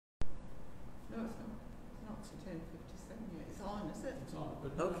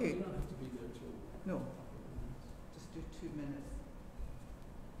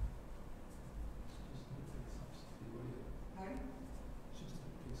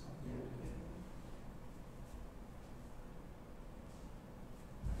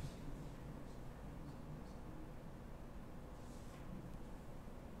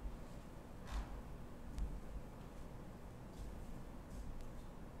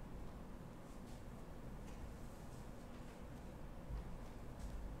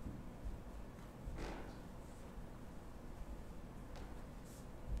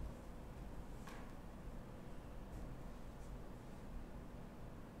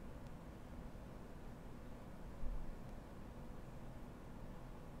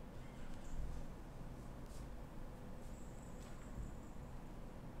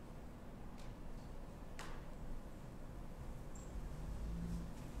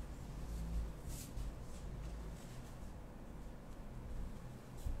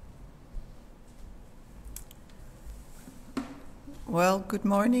Well, good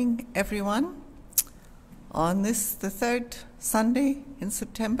morning, everyone. On this, the third Sunday in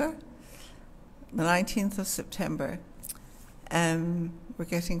September, the 19th of September, we're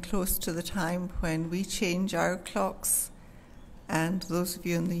getting close to the time when we change our clocks, and those of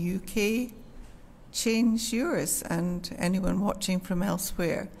you in the UK change yours, and anyone watching from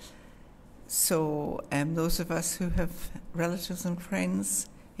elsewhere. So those of us who have relatives and friends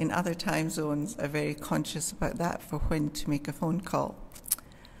in other time zones are very conscious about that for when to make a phone call.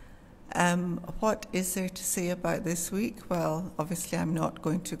 What is there to say about this week? Well, obviously I'm not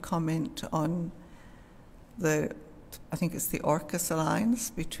going to comment on I think it's the AUKUS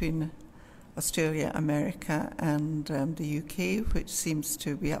alliance between Australia, America and the UK, which seems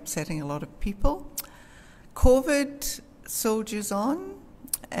to be upsetting a lot of people. COVID soldiers on.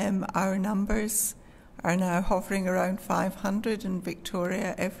 Our numbers are now hovering around 500 in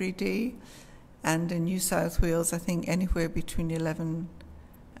Victoria every day, and in New South Wales I think anywhere between 11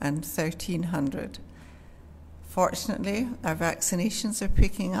 and 1,300. Fortunately, our vaccinations are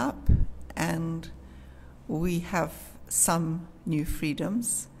picking up and we have some new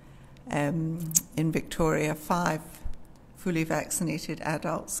freedoms. In Victoria, 5 fully vaccinated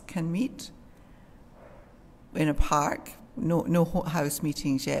adults can meet in a park. No house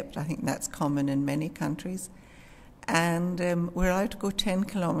meetings yet, but I think that's common in many countries. And we're allowed to go 10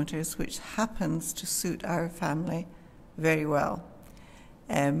 kilometres, which happens to suit our family very well.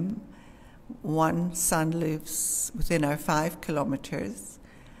 One son lives within our 5 kilometres.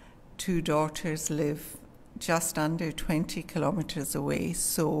 2 daughters live just under 20 kilometres away,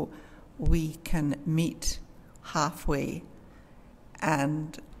 so we can meet halfway.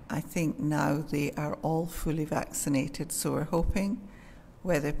 And I think now they are all fully vaccinated, so we're hoping,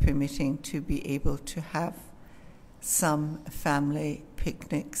 weather permitting, to be able to have some family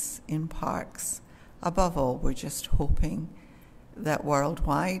picnics in parks. Above all, we're just hoping that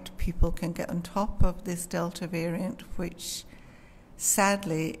worldwide people can get on top of this Delta variant, which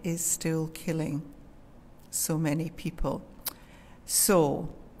sadly is still killing so many people.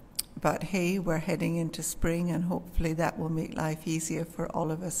 But hey, we're heading into spring and hopefully that will make life easier for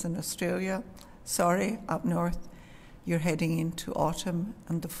all of us in Australia. Sorry, up north, you're heading into autumn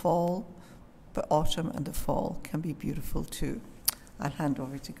and the fall, but autumn and the fall can be beautiful too. I'll hand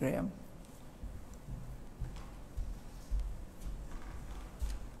over to Graham.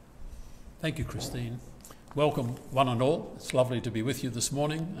 Thank you, Christine. Welcome, one and all. It's lovely to be with you this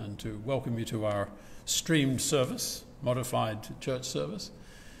morning and to welcome you to our streamed service, modified church service.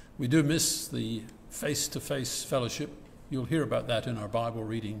 We do miss the face-to-face fellowship. You'll hear about that in our Bible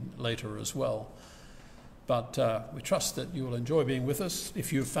reading later as well. But we trust that you will enjoy being with us.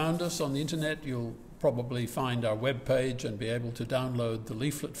 If you've found us on the internet, you'll probably find our webpage and be able to download the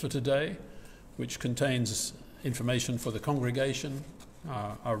leaflet for today, which contains information for the congregation,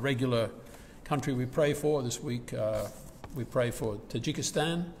 our regular country we pray for. This week we pray for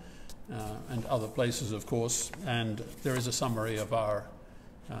Tajikistan and other places, of course, and there is a summary of our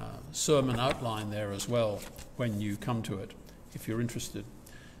sermon outline there as well when you come to it, if you're interested.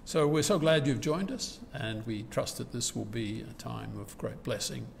 So we're so glad you've joined us, and we trust that this will be a time of great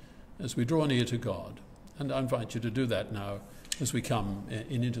blessing as we draw near to God. And I invite you to do that now as we come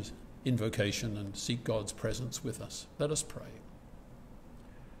in invocation and seek God's presence with us. Let us pray.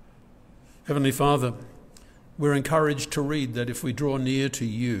 Heavenly Father, we're encouraged to read that if we draw near to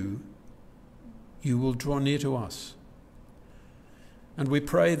you, you will draw near to us. And we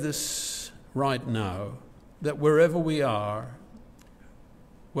pray this right now, that wherever we are,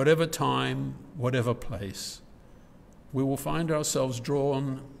 whatever time, whatever place, we will find ourselves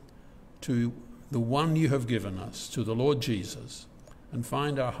drawn to the one you have given us, to the Lord Jesus, and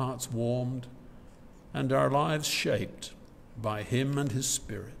find our hearts warmed and our lives shaped by him and his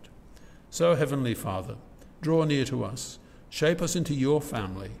Spirit. So, Heavenly Father, draw near to us, shape us into your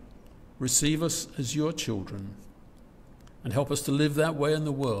family, receive us as your children, and help us to live that way in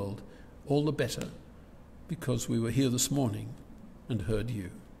the world all the better because we were here this morning and heard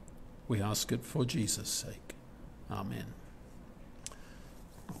you. We ask it for Jesus' sake. Amen.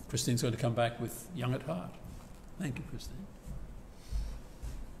 Christine's going to come back with Young at Heart. Thank you, Christine.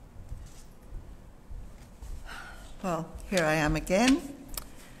 Well, here I am again.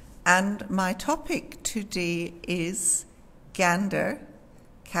 And my topic today is Gander,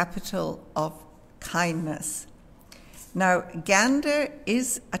 capital of kindness. Now, Gander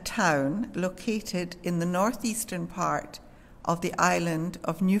is a town located in the northeastern part of the island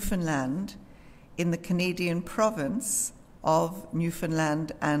of Newfoundland in the Canadian province of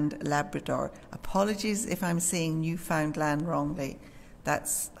Newfoundland and Labrador. Apologies if I'm saying Newfoundland wrongly.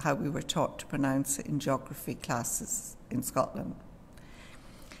 That's how we were taught to pronounce it in geography classes in Scotland.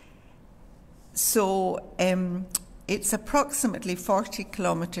 So it's approximately 40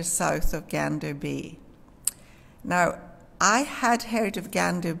 kilometres south of Gander Bay. Now, I had heard of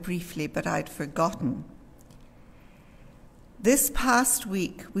Gander briefly, but I'd forgotten. This past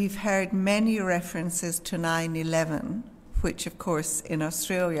week, we've heard many references to 9/11, which, of course, in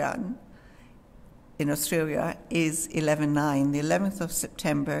Australia is 11/9, the 11th of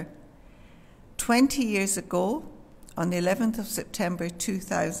September. 20 years ago, on the 11th of September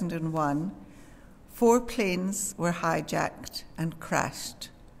 2001, 4 planes were hijacked and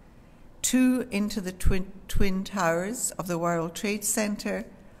crashed. 2 into the twin towers of the World Trade Center,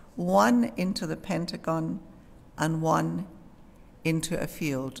 1 into the Pentagon, and 1 into a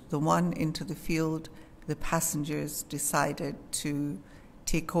field. The one into the field, the passengers decided to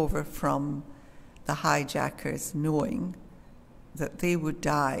take over from the hijackers, knowing that they would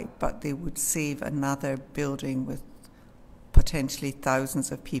die, but they would save another building with potentially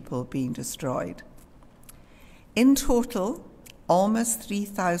thousands of people being destroyed. In total, almost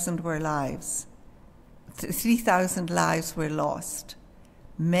 3,000 lives were lost,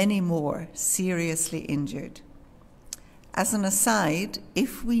 many more seriously injured. As an aside,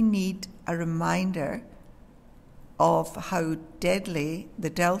 if we need a reminder of how deadly the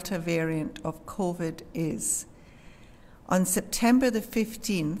Delta variant of COVID is, on September the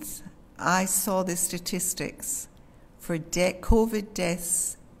 15th, I saw the statistics for COVID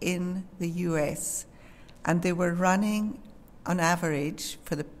deaths in the US, and they were running on average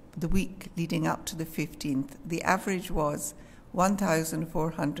for the week leading up to the 15th. The average was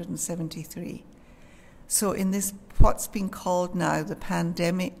 1,473. So in this, what's been called now the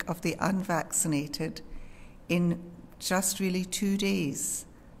pandemic of the unvaccinated, in just really 2 days,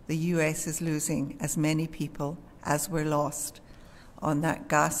 the US is losing as many people as were lost on that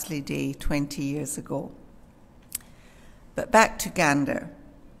ghastly day 20 years ago. But back to Gander.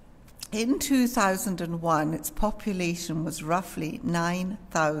 In 2001, its population was roughly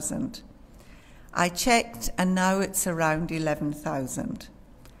 9,000. I checked, and now it's around 11,000.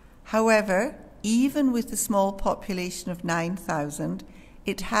 However, even with the small population of 9,000,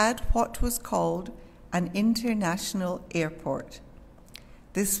 it had what was called an international airport.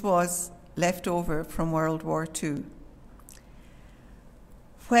 This was left over from World War II.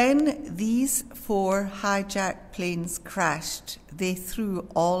 When these 4 hijacked planes crashed, they threw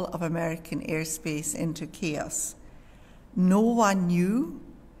all of American airspace into chaos. No one knew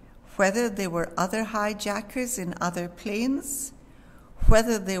whether there were other hijackers in other planes,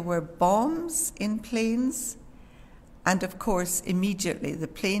 whether there were bombs in planes, and of course, immediately, the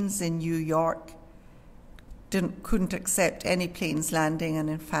planes in New York couldn't accept any planes landing, and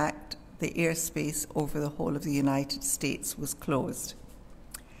in fact, the airspace over the whole of the United States was closed.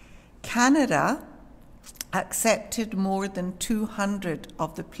 Canada accepted more than 200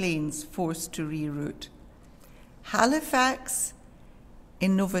 of the planes forced to reroute. Halifax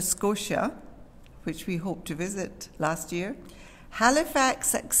in Nova Scotia, which we hoped to visit last year,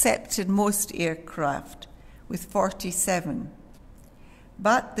 Halifax accepted most aircraft with 47.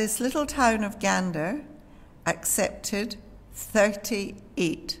 But this little town of Gander accepted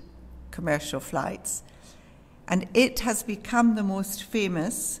 38 commercial flights. And it has become the most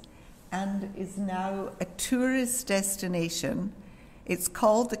famous and is now a tourist destination. It's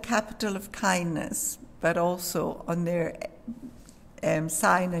called the capital of kindness, but also on their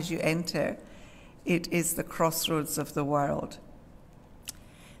sign as you enter, it is the crossroads of the world.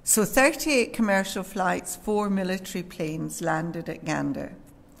 So 38 commercial flights, 4 military planes landed at Gander.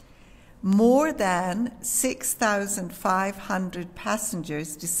 More than 6,500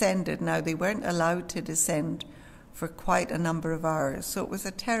 passengers descended. Now, they weren't allowed to descend for quite a number of hours, so it was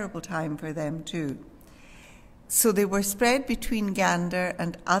a terrible time for them too. So they were spread between Gander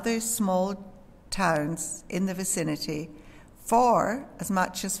and other small towns in the vicinity for as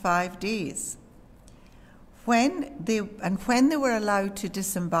much as 5 days. When they were allowed to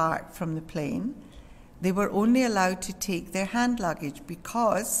disembark from the plane, they were only allowed to take their hand luggage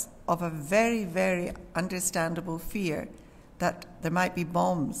because of a very, very understandable fear that there might be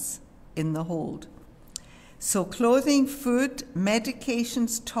bombs in the hold. So clothing, food,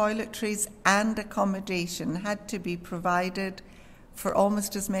 medications, toiletries, and accommodation had to be provided for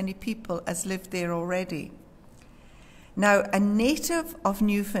almost as many people as lived there already. Now, a native of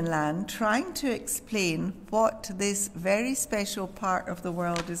Newfoundland trying to explain what this very special part of the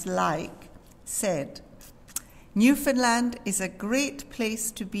world is like said, "Newfoundland is a great place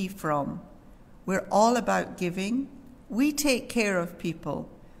to be from. We're all about giving. We take care of people.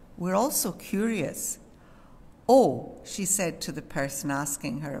 We're also curious." "Oh," she said to the person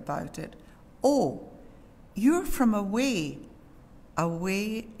asking her about it, "oh, you're from away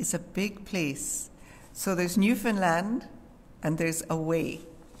away is a big place. So there's Newfoundland and there's away.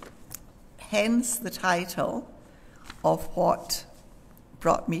 Hence the title of what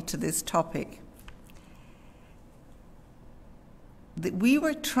brought me to this topic. We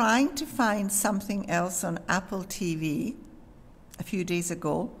were trying to find something else on Apple TV a few days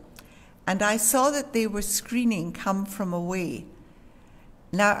ago, and I saw that they were screening Come From Away.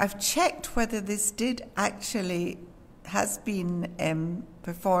 Now, I've checked whether this has been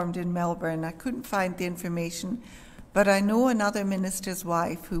performed in Melbourne. I couldn't find the information, but I know another minister's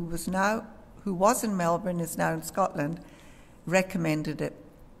wife who was in Melbourne, is now in Scotland, recommended it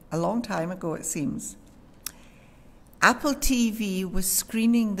a long time ago, it seems. Apple TV was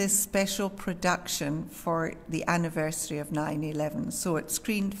screening this special production for the anniversary of 9/11, so it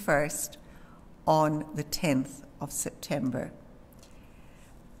screened first on the 10th of September.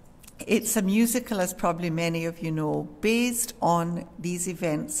 It's a musical, as probably many of you know, based on these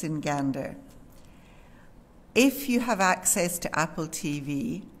events in Gander. If you have access to Apple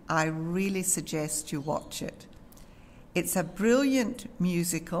TV, I really suggest you watch it. It's a brilliant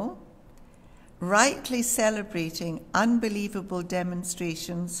musical, rightly celebrating unbelievable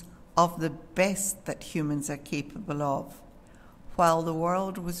demonstrations of the best that humans are capable of, while the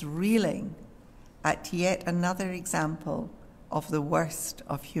world was reeling at yet another example of the worst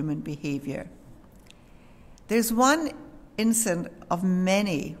of human behavior. There's one incident of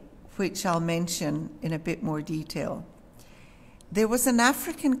many which I'll mention in a bit more detail. There was an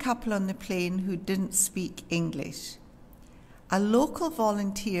African couple on the plane who didn't speak English. A local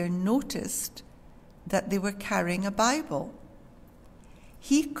volunteer noticed that they were carrying a Bible.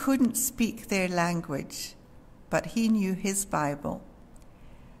 He couldn't speak their language, but he knew his Bible.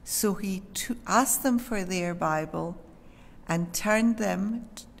 So he asked them for their Bible and turned them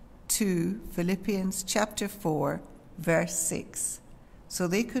to Philippians chapter 4, verse 6, so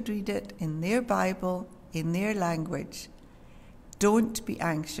they could read it in their Bible, in their language. Don't be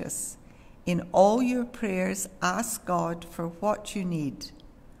anxious. In all your prayers, ask God for what you need,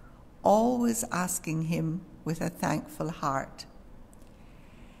 always asking him with a thankful heart.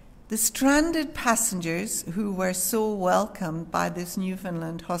 The stranded passengers who were so welcomed by this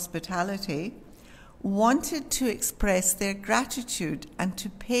Newfoundland hospitality wanted to express their gratitude and to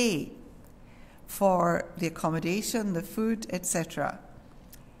pay for the accommodation, the food, etc.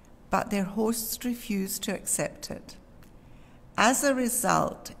 But their hosts refused to accept it. As a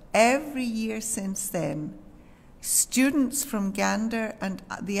result, every year since then, students from Gander and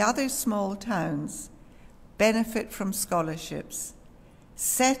the other small towns benefit from scholarships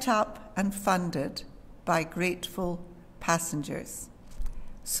set up and funded by grateful passengers.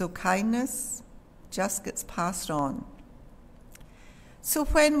 So kindness just gets passed on. So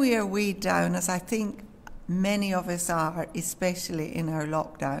when we are weighed down, as I think many of us are, especially in our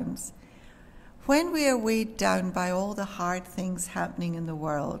lockdowns, when we are weighed down by all the hard things happening in the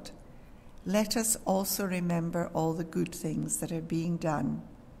world, let us also remember all the good things that are being done.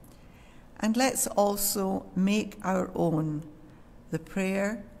 And let's also make our own the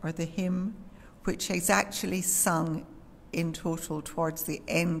prayer or the hymn which is actually sung in total towards the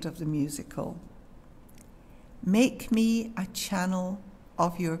end of the musical. Make me a channel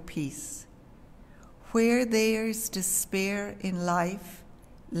of your peace. Where there's despair in life,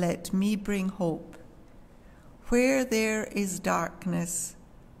 let me bring hope. Where there is darkness,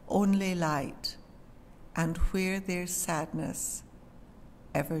 only light. And where there's sadness,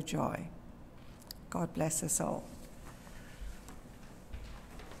 ever joy. God bless us all.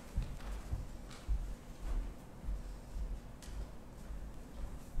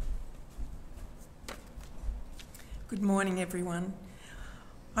 Good morning, everyone.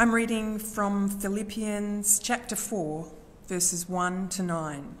 I'm reading from Philippians chapter 4, verses 1 to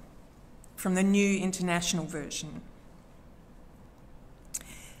 9, from the New International Version.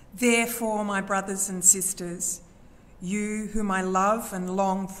 Therefore, my brothers and sisters, you whom I love and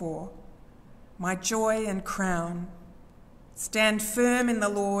long for, my joy and crown, stand firm in the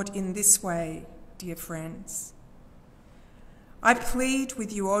Lord in this way, dear friends. I plead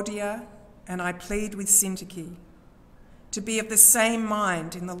with Euodia and I plead with Syntyche to be of the same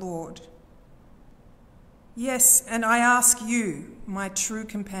mind in the Lord. Yes, and I ask you, my true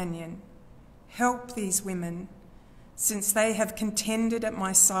companion, help these women, since they have contended at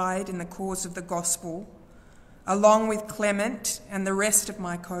my side in the cause of the gospel, along with Clement and the rest of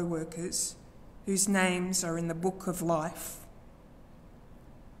my co-workers, whose names are in the book of life.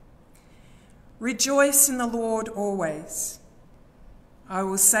 Rejoice in the Lord always. I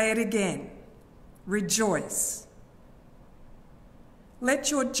will say it again, rejoice.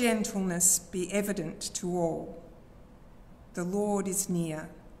 Let your gentleness be evident to all. the Lord is near.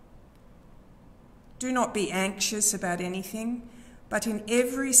 Do not be anxious about anything, but in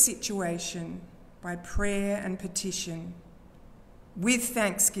every situation, by prayer and petition, with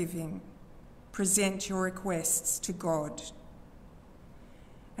thanksgiving, present your requests to God.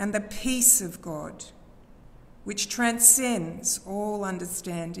 And the peace of God, which transcends all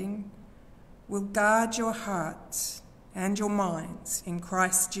understanding, will guard your hearts and your minds in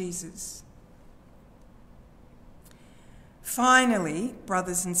Christ Jesus. Finally,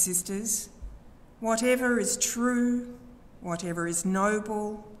 brothers and sisters, whatever is true, whatever is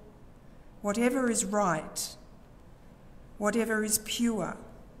noble, whatever is right, whatever is pure,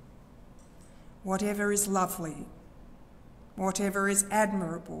 whatever is lovely, whatever is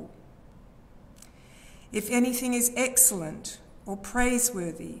admirable, if anything is excellent or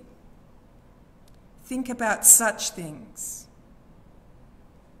praiseworthy, think about such things.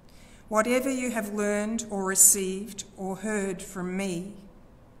 Whatever you have learned or received or heard from me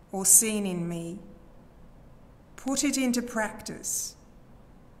or seen in me, put it into practice,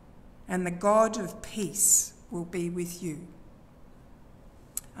 and the God of peace will be with you.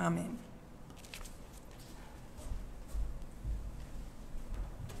 Amen.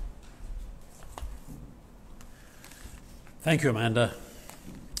 Thank you, Amanda.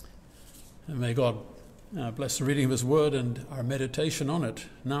 And may God bless the reading of his word and our meditation on it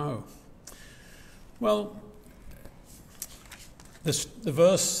now. Well, the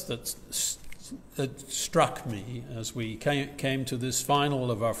verse that struck me as we came to this final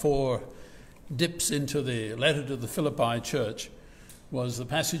of our 4 dips into the letter to the Philippi church was the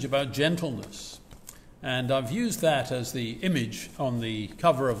passage about gentleness. And I've used that as the image on the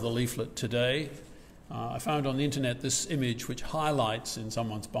cover of the leaflet today. I found on the internet this image which highlights in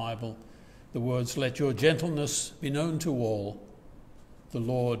someone's Bible the words, "Let your gentleness be known to all, the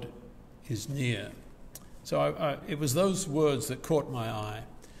Lord is near." So it was those words that caught my eye.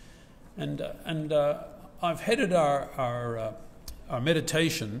 And I've headed our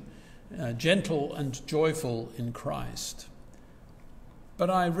meditation, gentle and joyful in Christ. But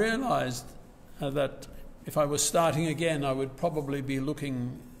I realized that if I was starting again, I would probably be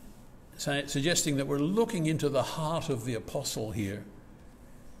suggesting that we're looking into the heart of the apostle here.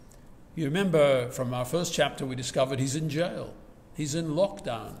 You remember from our first chapter we discovered he's in jail. He's in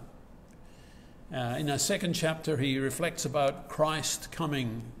lockdown. In our second chapter he reflects about Christ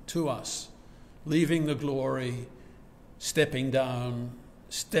coming to us, leaving the glory, stepping down,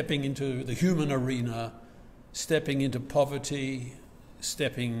 stepping into the human arena, stepping into poverty,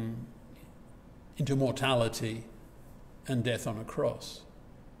 stepping into mortality and death on a cross.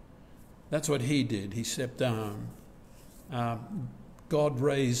 That's what he did. He stepped down. God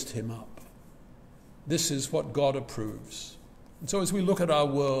raised him up. This is what God approves. And so as we look at our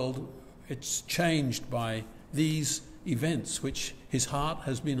world, it's changed by these events which his heart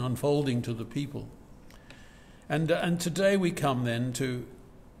has been unfolding to the people. And today we come then to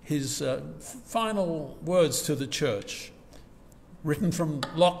his final words to the church, written from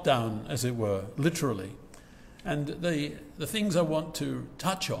lockdown, as it were, literally. And the things I want to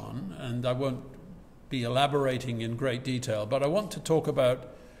touch on, and I won't be elaborating in great detail, but I want to talk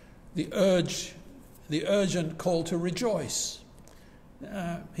about the urgent call to rejoice.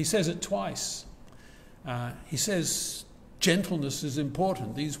 He says it twice. He says gentleness is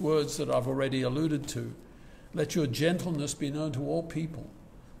important. These words that I've already alluded to. Let your gentleness be known to all people.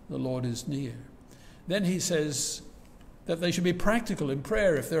 The Lord is near. Then he says that they should be practical in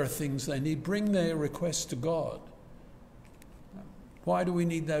prayer. If there are things they need, bring their requests to God. Why do we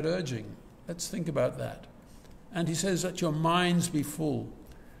need that urging? Let's think about that. And he says, let your minds be full.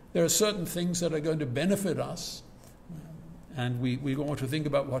 There are certain things that are going to benefit us, and we want to think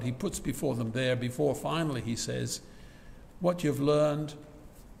about what he puts before them there before finally he says, what you've learned,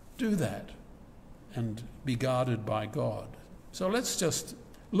 do that and be guarded by God. So let's just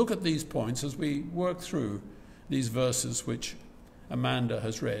look at these points as we work through these verses which Amanda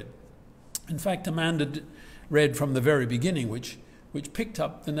has read. In fact, Amanda read from the very beginning, which picked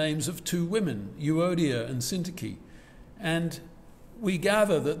up the names of 2 women, Euodia and Syntyche. And we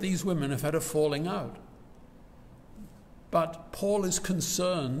gather that these women have had a falling out. But Paul is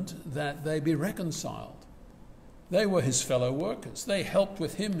concerned that they be reconciled. They were his fellow workers. They helped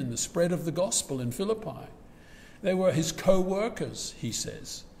with him in the spread of the gospel in Philippi. They were his co-workers, he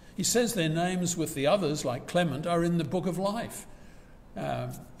says. He says their names with the others, like Clement, are in the book of life.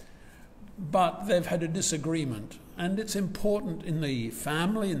 But they've had a disagreement. And it's important in the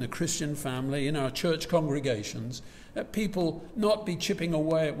family, in the Christian family, in our church congregations, that people not be chipping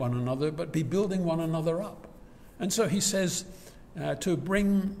away at one another, but be building one another up. And so he says to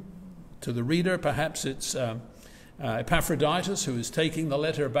bring to the reader, perhaps it's Epaphroditus, who is taking the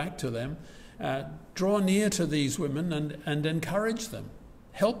letter back to them, draw near to these women and encourage them,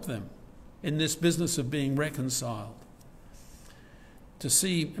 help them in this business of being reconciled. To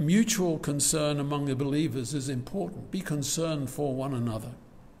see mutual concern among the believers is important. Be concerned for one another.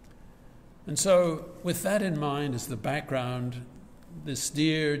 And so, with that in mind as the background, this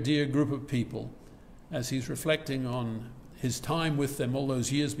dear, dear group of people, as he's reflecting on his time with them all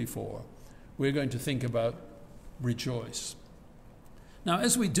those years before, we're going to think about rejoice. Now,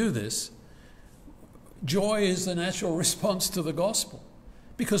 as we do this, joy is the natural response to the gospel,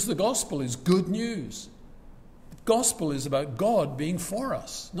 because the gospel is good news. The gospel is about God being for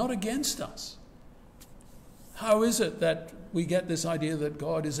us, not against us. How is it that we get this idea that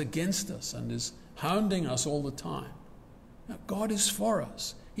God is against us and is hounding us all the time? Now, God is for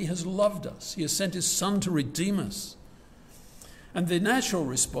us. He has loved us. He has sent his Son to redeem us. And the natural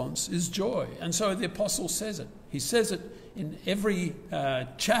response is joy. And so the apostle says it. He says it in every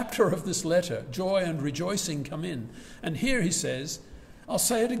chapter of this letter. Joy and rejoicing come in. And here he says, I'll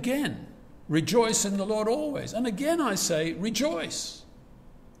say it again. Rejoice in the Lord always. And again I say, rejoice.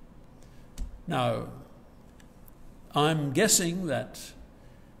 Now, I'm guessing that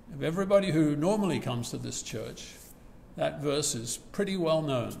of everybody who normally comes to this church, that verse is pretty well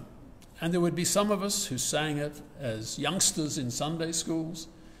known. And there would be some of us who sang it as youngsters in Sunday schools.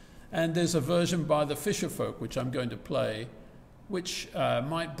 And there's a version by the Fisherfolk, which I'm going to play, which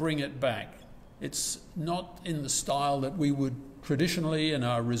might bring it back. It's not in the style that we would traditionally, in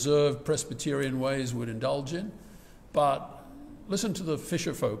our reserved Presbyterian ways, would indulge in. But listen to the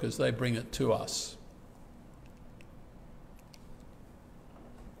Fisherfolk as they bring it to us.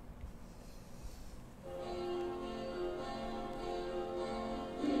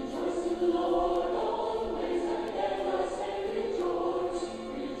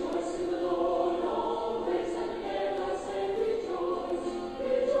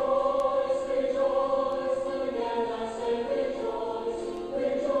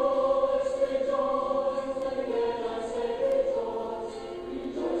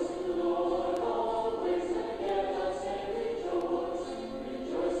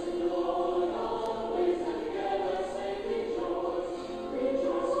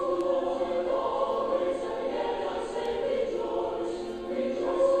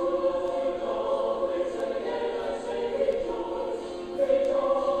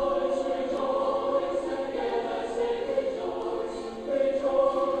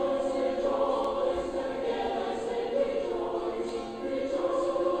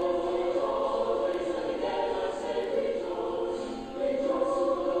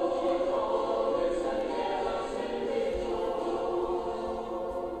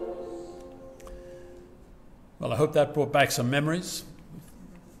 Well, I hope that brought back some memories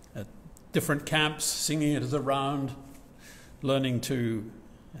at different camps, singing it as a round, learning to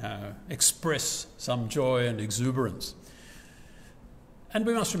express some joy and exuberance. And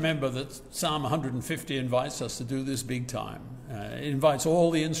we must remember that Psalm 150 invites us to do this big time. It invites all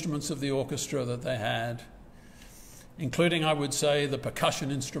the instruments of the orchestra that they had, including, I would say, the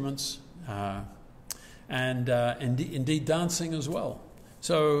percussion instruments, and indeed dancing as well.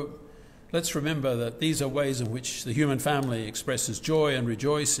 So let's remember that these are ways in which the human family expresses joy and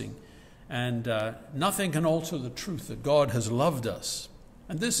rejoicing, and nothing can alter the truth that God has loved us.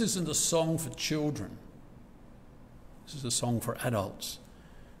 And this isn't a song for children. This is a song for adults.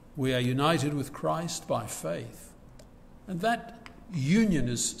 We are united with Christ by faith. And that union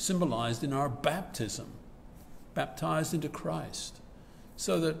is symbolized in our baptism, baptized into Christ,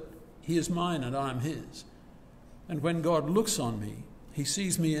 so that he is mine and I am his. And when God looks on me, he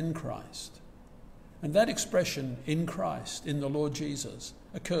sees me in Christ. And that expression, in Christ, in the Lord Jesus,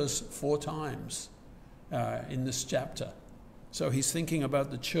 occurs 4 times in this chapter. So he's thinking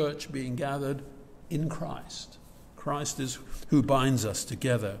about the church being gathered in Christ. Christ is who binds us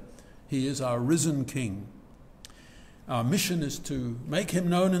together. He is our risen King. Our mission is to make him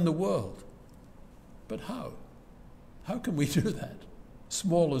known in the world. But how? How can we do that,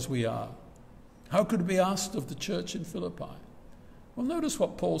 small as we are? How could it be asked of the church in Philippi? Well, notice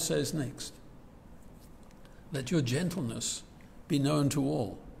what Paul says next. Let your gentleness be known to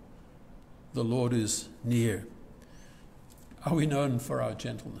all. The Lord is near. Are we known for our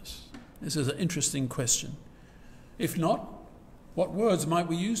gentleness? This is an interesting question. If not, what words might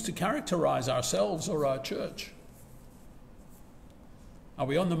we use to characterize ourselves or our church? Are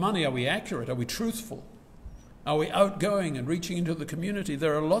we on the money? Are we accurate? Are we truthful? Are we outgoing and reaching into the community?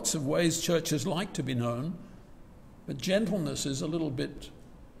 There are lots of ways churches like to be known, but gentleness is a little bit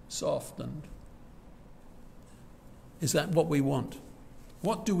soft. And is that what we want?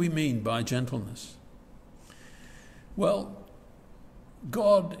 What do we mean by gentleness? Well,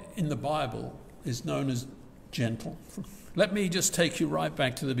 God in the Bible is known as gentle. Let me just take you right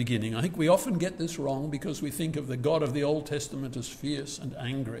back to the beginning. I think we often get this wrong because we think of the God of the Old Testament as fierce and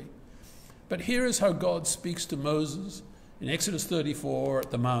angry. But here is how God speaks to Moses in Exodus 34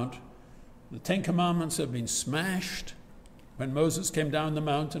 at the Mount. The Ten Commandments have been smashed when Moses came down the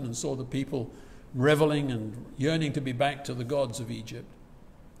mountain and saw the people reveling and yearning to be back to the gods of Egypt.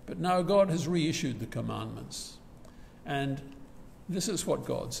 But now God has reissued the commandments. And this is what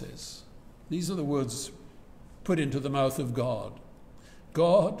God says. These are the words put into the mouth of God.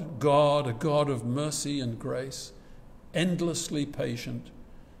 God, God, a God of mercy and grace, endlessly patient,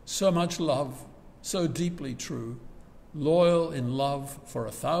 so much love, so deeply true, loyal in love for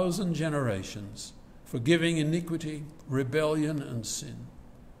 1,000 generations, forgiving iniquity, rebellion, and sin.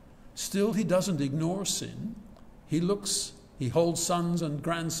 Still, he doesn't ignore sin. He holds sons and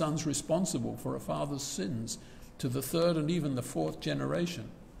grandsons responsible for a father's sins to the third and even the fourth generation.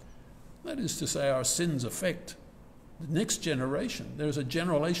 That is to say, our sins affect the next generation. There's a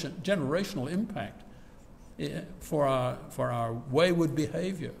generational impact for our wayward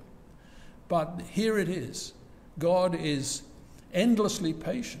behavior. But here it is. God is endlessly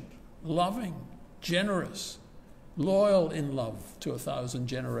patient, loving, generous, loyal in love to 1,000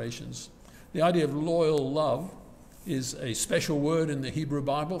 generations. The idea of loyal love is a special word in the Hebrew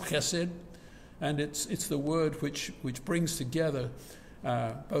Bible, chesed, and it's the word which brings together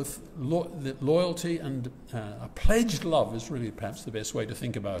both loyalty and a pledged love is really perhaps the best way to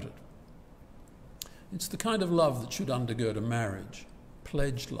think about it. It's the kind of love that should undergird a marriage,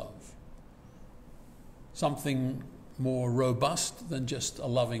 pledged love. Something more robust than just a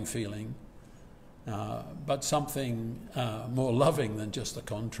loving feeling, but something more loving than just a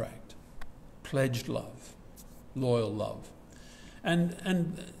contract. Pledged love, loyal love.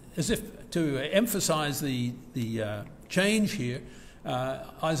 And as if to emphasize the change here,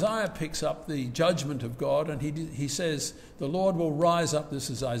 Isaiah picks up the judgment of God, and he says, the Lord will rise up. This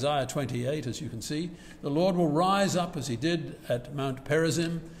is Isaiah 28, as you can see. The Lord will rise up as he did at Mount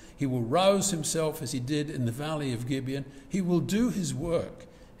Perazim. He will rouse himself as he did in the valley of Gibeon. He will do his work,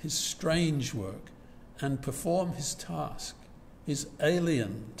 his strange work, and perform his task, his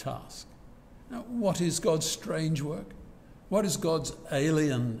alien task. Now, what is God's strange work? What is God's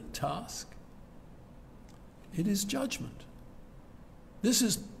alien task? It is judgment. This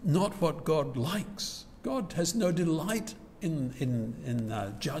is not what God likes. God has no delight in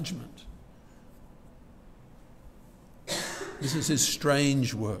judgment. This is his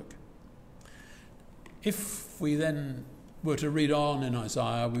strange work. If we then were to read on in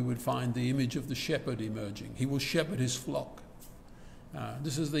Isaiah, we would find the image of the shepherd emerging. He will shepherd his flock.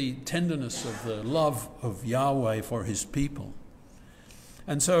 This is the tenderness of the love of Yahweh for his people.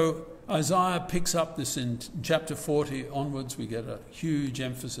 And so Isaiah picks up this in chapter 40 onwards. We get a huge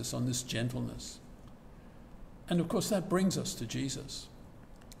emphasis on this gentleness. And of course that brings us to Jesus.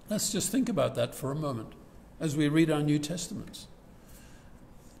 Let's just think about that for a moment as we read our New Testaments.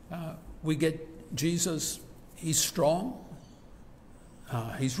 We get Jesus, he's strong,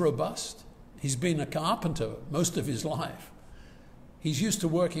 he's robust, he's been a carpenter most of his life. He's used to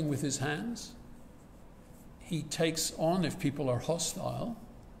working with his hands. He takes on if people are hostile.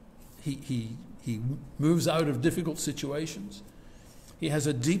 He moves out of difficult situations. He has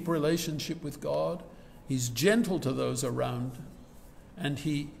a deep relationship with God. He's gentle to those around. And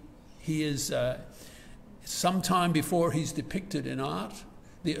he is, sometime before he's depicted in art,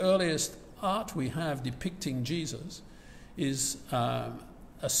 the earliest art we have depicting Jesus is a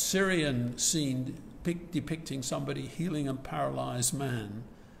Syrian scene depicting somebody healing a paralyzed man,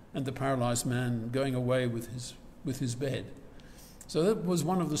 and the paralyzed man going away with his bed. So that was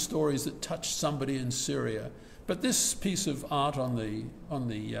one of the stories that touched somebody in Syria. But this piece of art on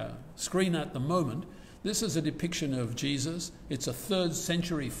the screen at the moment, this is a depiction of Jesus. It's a 3rd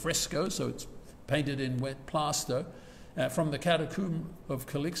century fresco, so it's painted in wet plaster from the Catacomb of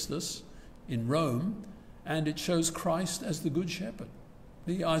Calixtus in Rome, and it shows Christ as the Good Shepherd,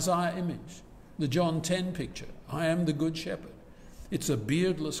 the Isaiah image, the John 10 picture. I am the Good Shepherd. It's a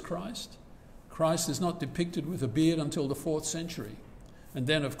beardless Christ. Christ is not depicted with a beard until the 4th century. And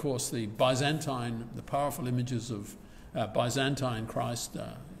then, of course, the powerful images of Byzantine Christ,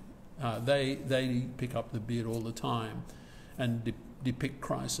 they pick up the beard all the time and depict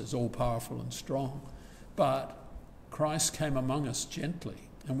Christ as all-powerful and strong. But Christ came among us gently,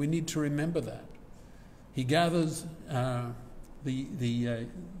 and we need to remember that. He gathers the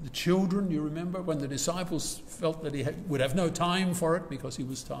children, you remember, when the disciples felt that he would have no time for it because he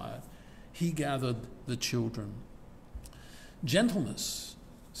was tired. He gathered the children. Gentleness,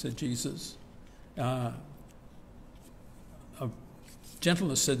 said Jesus,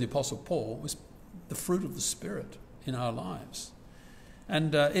 Gentleness, said the Apostle Paul, was the fruit of the Spirit in our lives.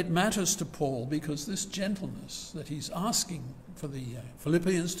 And it matters to Paul because this gentleness that he's asking for the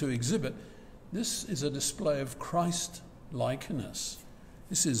Philippians to exhibit, this is a display of Christ-likeness.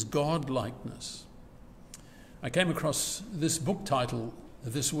 This is God-likeness. I came across this book title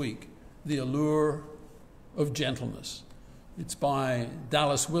this week, The Allure of Gentleness. It's by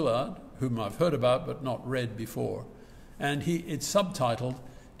Dallas Willard, whom I've heard about but not read before. And it's subtitled,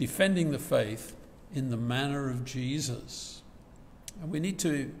 Defending the Faith in the Manner of Jesus. And we need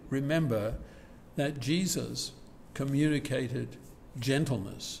to remember that Jesus communicated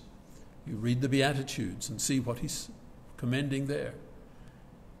gentleness. You read the Beatitudes and see what he's commending there.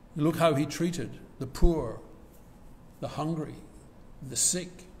 Look how he treated the poor, the hungry, the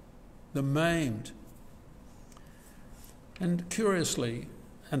sick, the maimed. And curiously,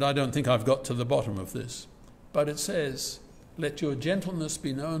 and I don't think I've got to the bottom of this, but it says, let your gentleness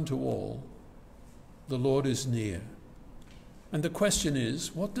be known to all, the Lord is near. And the question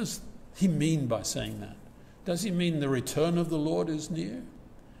is, what does he mean by saying that? Does he mean the return of the Lord is near?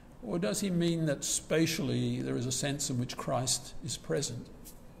 Or does he mean that spatially there is a sense in which Christ is present?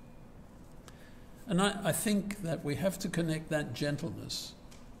 And I think that we have to connect that gentleness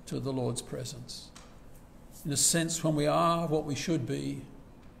to the Lord's presence. In a sense, when we are what we should be,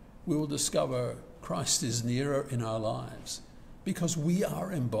 we will discover Christ is nearer in our lives because we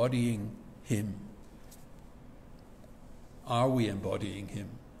are embodying him. Are we embodying him?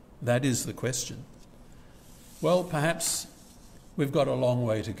 That is the question. Well, perhaps we've got a long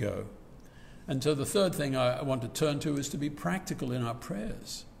way to go. And so the third thing I want to turn to is to be practical in our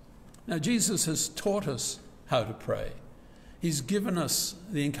prayers. Now, Jesus has taught us how to pray. He's given us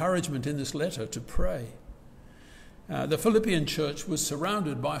the encouragement in this letter to pray. The Philippian church was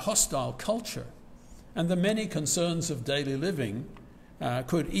surrounded by hostile culture, and the many concerns of daily living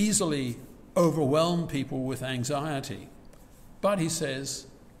could easily overwhelm people with anxiety. But he says,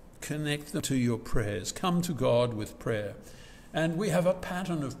 connect them to your prayers. Come to God with prayer. And we have a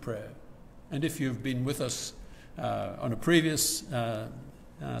pattern of prayer. And if you've been with us on a previous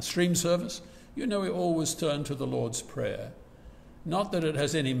stream service, you know we always turn to the Lord's Prayer. Not that it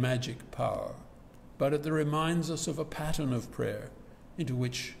has any magic power, but it reminds us of a pattern of prayer into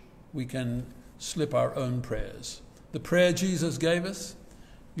which we can slip our own prayers. The prayer Jesus gave us,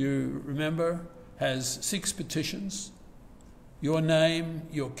 you remember, has 6 petitions. Your name,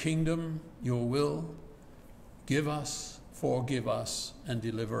 your kingdom, your will. Give us, forgive us, and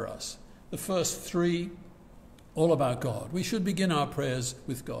deliver us. The first 3, all about God. We should begin our prayers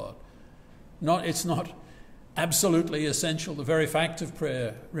with God. It's not absolutely essential. The very fact of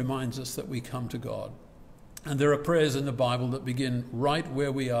prayer reminds us that we come to God. And there are prayers in the Bible that begin right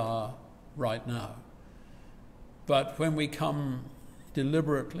where we are right now. But when we come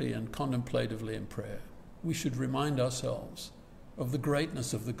deliberately and contemplatively in prayer, we should remind ourselves of the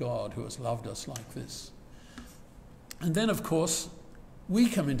greatness of the God who has loved us like this. And then, of course, we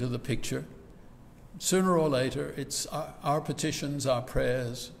come into the picture. Sooner or later, it's our petitions, our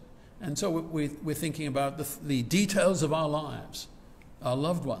prayers. And so we're thinking about the details of our lives, our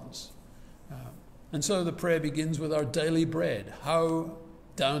loved ones. And so the prayer begins with our daily bread. How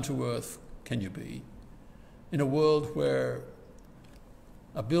down to earth can you be in a world where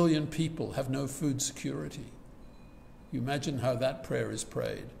 1 billion people have no food security? You imagine how that prayer is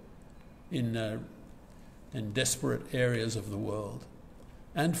prayed in desperate areas of the world.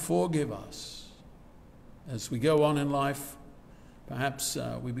 And forgive us. As we go on in life, perhaps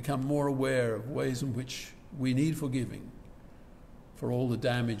we become more aware of ways in which we need forgiving for all the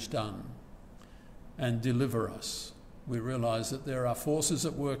damage done. And deliver us. We realize that there are forces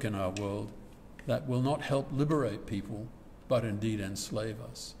at work in our world that will not help liberate people, but indeed enslave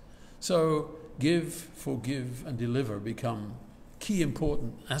us. So give, forgive, and deliver become key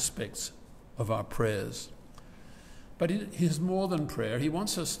important aspects of our prayers. But it is more than prayer. He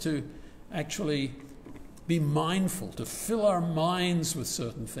wants us to actually be mindful, to fill our minds with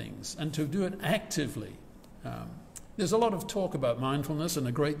certain things, and to do it actively. There's a lot of talk about mindfulness and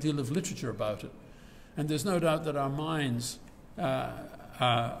a great deal of literature about it. And there's no doubt that our minds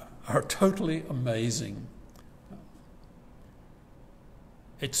are totally amazing.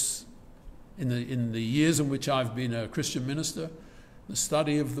 It's in the years in which I've been a Christian minister, the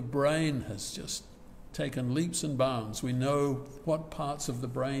study of the brain has just taken leaps and bounds. We know what parts of the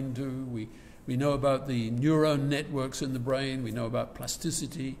brain do. We know about the neuron networks in the brain. We know about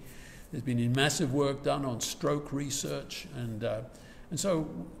plasticity. There's been massive work done on stroke research, and so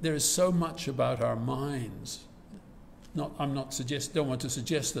there is so much about our minds. Don't want to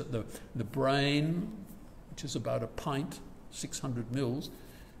suggest that the brain, which is about a pint 600 mils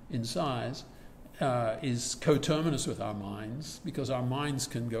in size, is coterminous with our minds, because our minds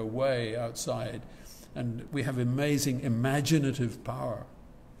can go way outside, and we have amazing imaginative power.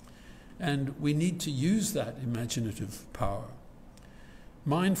 And we need to use that imaginative power.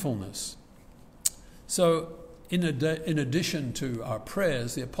 Mindfulness. So, in addition to our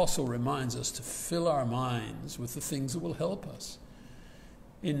prayers, the apostle reminds us to fill our minds with the things that will help us.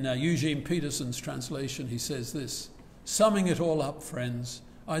 In Eugene Peterson's translation, he says this: summing it all up, friends,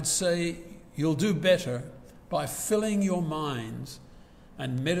 I'd say you'll do better by filling your minds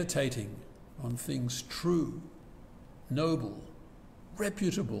and meditating on things true, noble,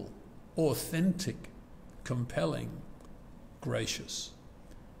 reputable, authentic, compelling, gracious.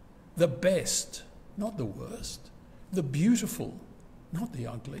 The best, not the worst. The beautiful, not the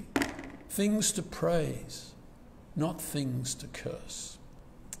ugly. Things to praise, not things to curse.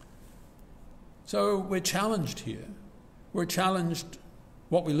 So we're challenged here. We're challenged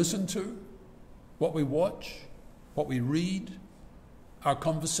what we listen to, what we watch, what we read. Our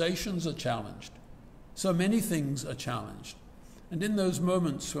conversations are challenged. So many things are challenged. And in those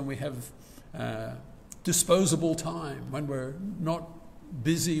moments when we have disposable time, when we're not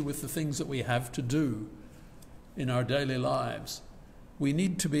busy with the things that we have to do in our daily lives, we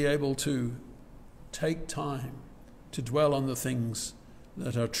need to be able to take time to dwell on the things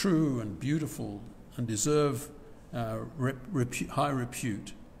that are true and beautiful and deserve high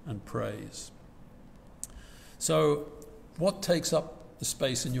repute and praise. So, what takes up the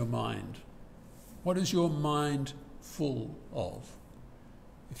space in your mind? What is your mind full of?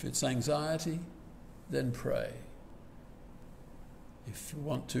 If it's anxiety, then pray. If you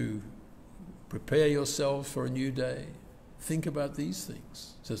want to prepare yourself for a new day, think about these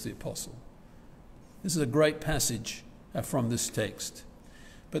things, says the apostle. This is a great passage from this text.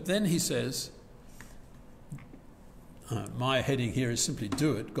 But then he says, my heading here is simply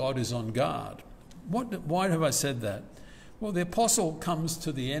do it. God is on guard. Why have I said that? Well, the apostle comes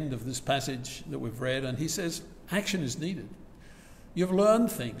to the end of this passage that we've read, and he says action is needed. You've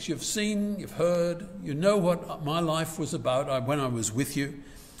learned things, you've seen, you've heard, you know what my life was about when I was with you.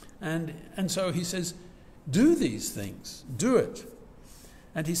 And so he says, do these things, do it.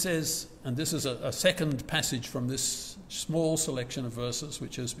 And he says, and this is a second passage from this small selection of verses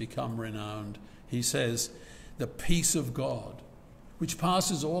which has become renowned. He says, the peace of God, which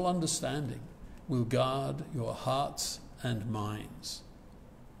passes all understanding, will guard your hearts and minds.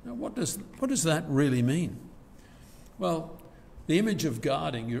 Now, what does that really mean? Well, the image of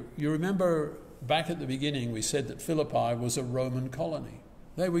guarding, you remember back at the beginning we said that Philippi was a Roman colony.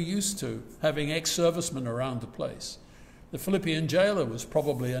 They were used to having ex-servicemen around the place. The Philippian jailer was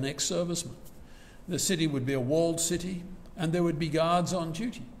probably an ex-serviceman. The city would be a walled city, and there would be guards on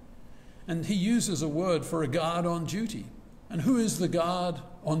duty. And he uses a word for a guard on duty. And who is the guard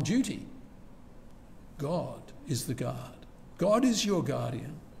on duty? God is the guard. God is your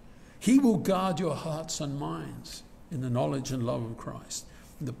guardian. He will guard your hearts and minds in the knowledge and love of Christ.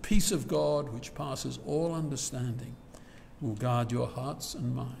 And the peace of God, which passes all understanding, will guard your hearts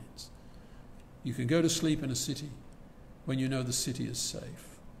and minds. You can go to sleep in a city when you know the city is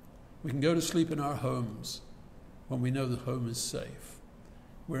safe. We can go to sleep in our homes when we know the home is safe.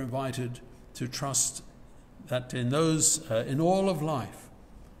 We're invited to trust that in all of life,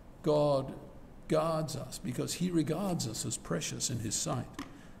 God guards us because he regards us as precious in his sight.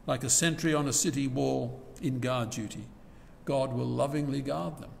 Like a sentry on a city wall in guard duty, God will lovingly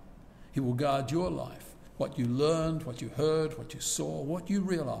guard them. He will guard your life. What you learned, what you heard, what you saw, what you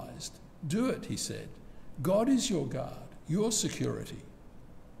realized. Do it, he said. God is your guard, your security.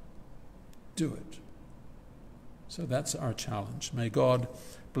 Do it. So that's our challenge. May God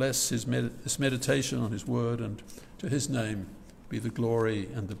bless this meditation on his word, and to his name be the glory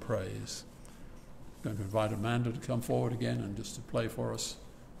and the praise. I'm going to invite Amanda to come forward again and just to play for us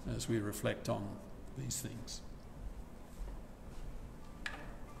as we reflect on these things.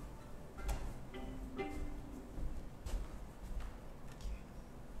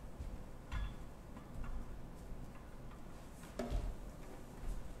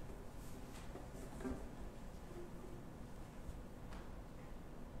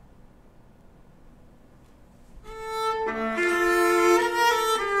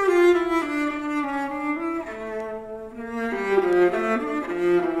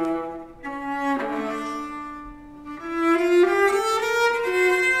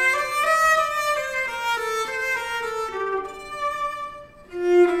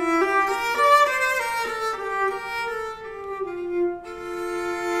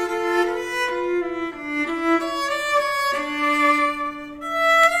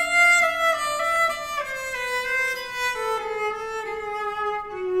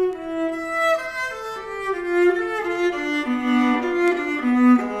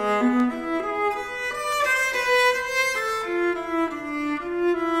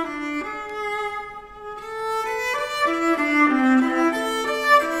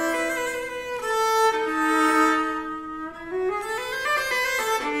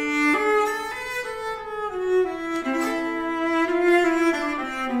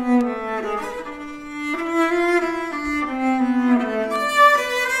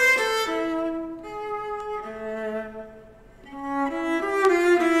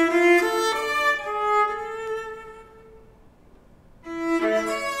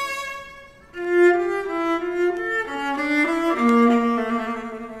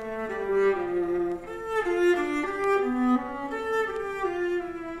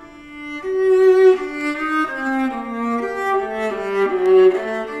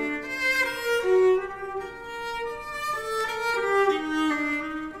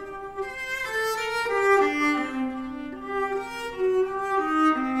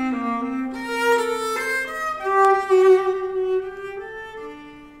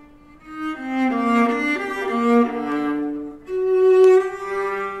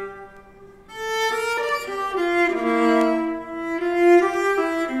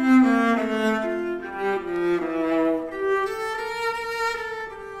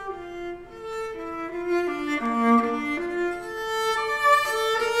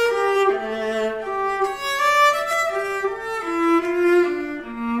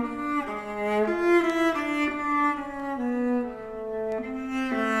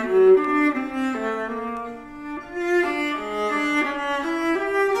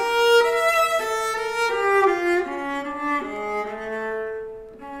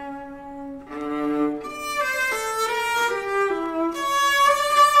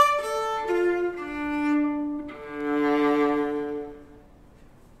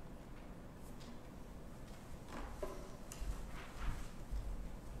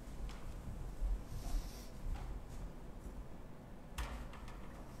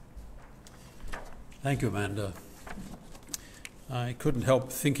 Thank you, Amanda. I couldn't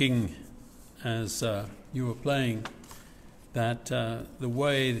help thinking as you were playing that the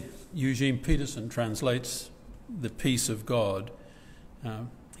way Eugene Peterson translates the peace of God,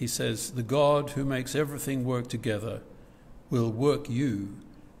 he says, "The God who makes everything work together will work you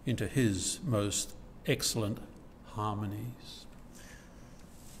into his most excellent harmonies."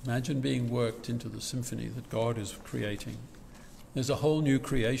 Imagine being worked into the symphony that God is creating. There's a whole new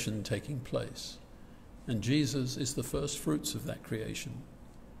creation taking place, and Jesus is the first fruits of that creation.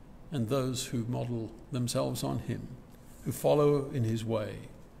 And those who model themselves on him, who follow in his way,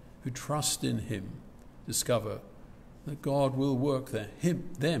 who trust in him, discover that God will work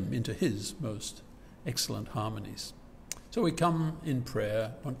them into his most excellent harmonies. So we come in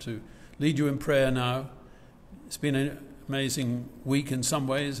prayer. I want to lead you in prayer now. It's been an amazing week in some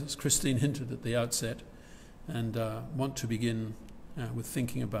ways, as Christine hinted at the outset, and want to begin with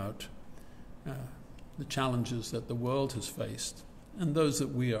thinking about the challenges that the world has faced and those that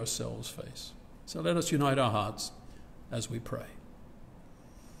we ourselves face. So let us unite our hearts as we pray.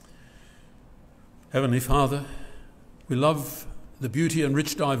 Heavenly Father, we love the beauty and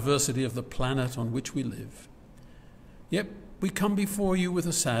rich diversity of the planet on which we live. Yet we come before you with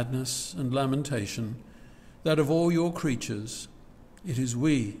a sadness and lamentation that of all your creatures, it is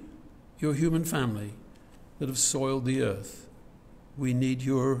we, your human family, that have soiled the earth. We need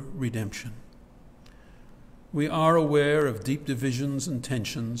your redemption. We are aware of deep divisions and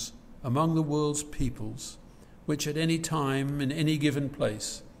tensions among the world's peoples, which at any time, in any given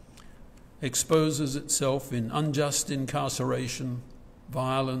place, exposes itself in unjust incarceration,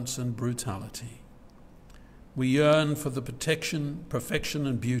 violence, and brutality. We yearn for the protection, perfection,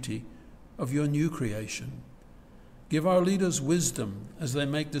 and beauty of your new creation. Give our leaders wisdom as they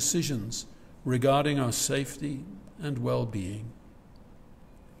make decisions regarding our safety and well-being.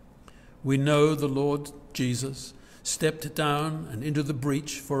 We know the Lord Jesus stepped down and into the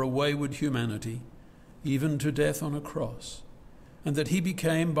breach for a wayward humanity, even to death on a cross, and that he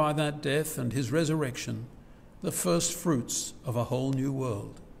became by that death and his resurrection the first fruits of a whole new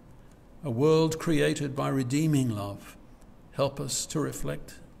world, a world created by redeeming love. Help us to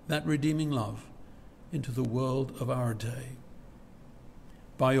reflect that redeeming love into the world of our day.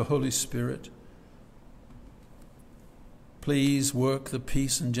 By your Holy Spirit, please work the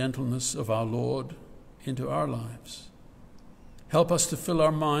peace and gentleness of our Lord into our lives. Help us to fill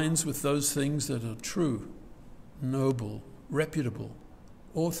our minds with those things that are true, noble, reputable,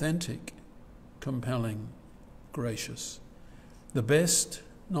 authentic, compelling, gracious. The best,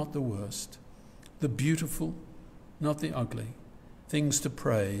 not the worst. The beautiful, not the ugly. Things to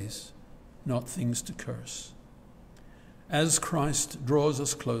praise, not things to curse. As Christ draws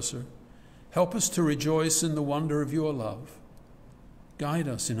us closer, help us to rejoice in the wonder of your love. Guide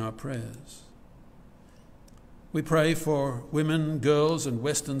us in our prayers. We pray for women, girls, and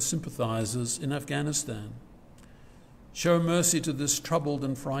Western sympathizers in Afghanistan. Show mercy to this troubled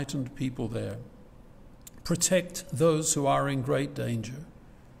and frightened people there. Protect those who are in great danger,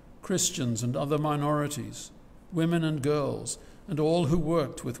 Christians and other minorities, women and girls, and all who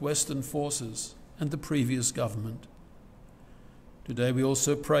worked with Western forces and the previous government. Today we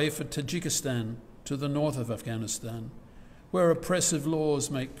also pray for Tajikistan, to the north of Afghanistan, where oppressive laws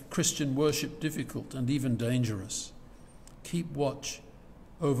make Christian worship difficult and even dangerous. Keep watch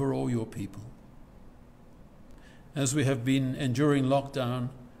over all your people. As we have been enduring lockdown,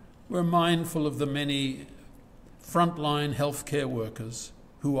 we're mindful of the many frontline healthcare workers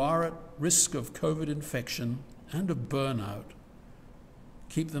who are at risk of COVID infection and of burnout.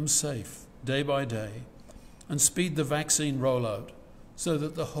 Keep them safe day by day and speed the vaccine rollout so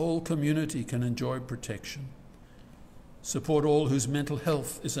that the whole community can enjoy protection. Support all whose mental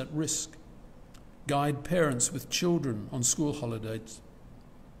health is at risk. Guide parents with children on school holidays.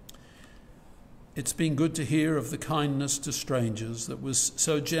 It's been good to hear of the kindness to strangers that was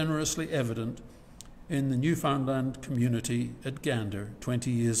so generously evident in the Newfoundland community at Gander 20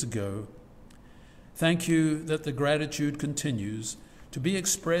 years ago. Thank you that the gratitude continues to be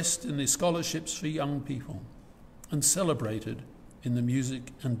expressed in the scholarships for young people and celebrated in the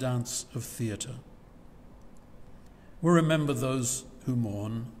music and dance of theatre. We remember those who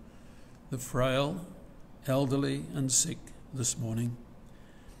mourn, the frail, elderly, and sick this morning.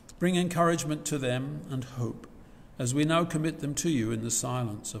 Bring encouragement to them and hope as we now commit them to you in the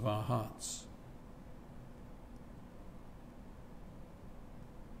silence of our hearts.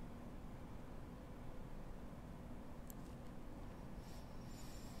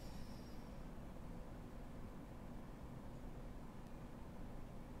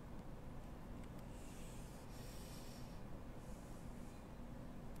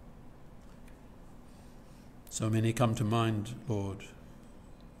 So many come to mind, Lord.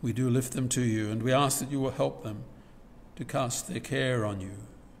 We do lift them to you, and we ask that you will help them to cast their care on you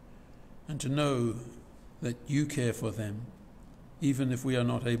and to know that you care for them, even if we are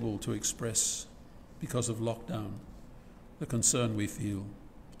not able to express, because of lockdown, the concern we feel.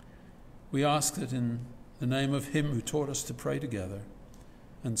 We ask that in the name of him who taught us to pray together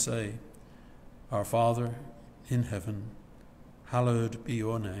and say, Our Father in heaven, hallowed be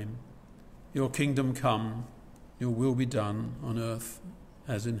your name. Your kingdom come, your will be done on earth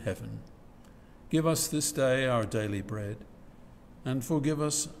as in heaven. Give us this day our daily bread, and forgive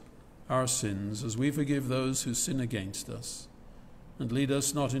us our sins as we forgive those who sin against us. And lead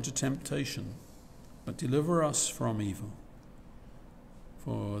us not into temptation, but deliver us from evil.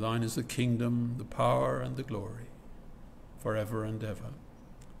 For thine is the kingdom, the power, and the glory, forever and ever.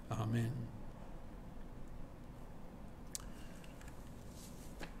 Amen.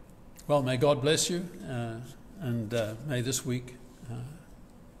 Well, may God bless you, and may this week,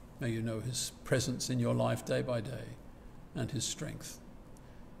 may you know his presence in your life day by day, and his strength.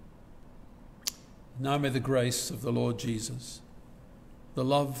 Now may the grace of the Lord Jesus, the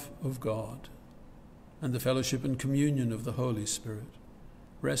love of God, and the fellowship and communion of the Holy Spirit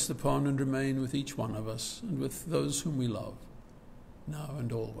rest upon and remain with each one of us and with those whom we love, now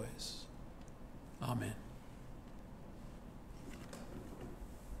and always. Amen.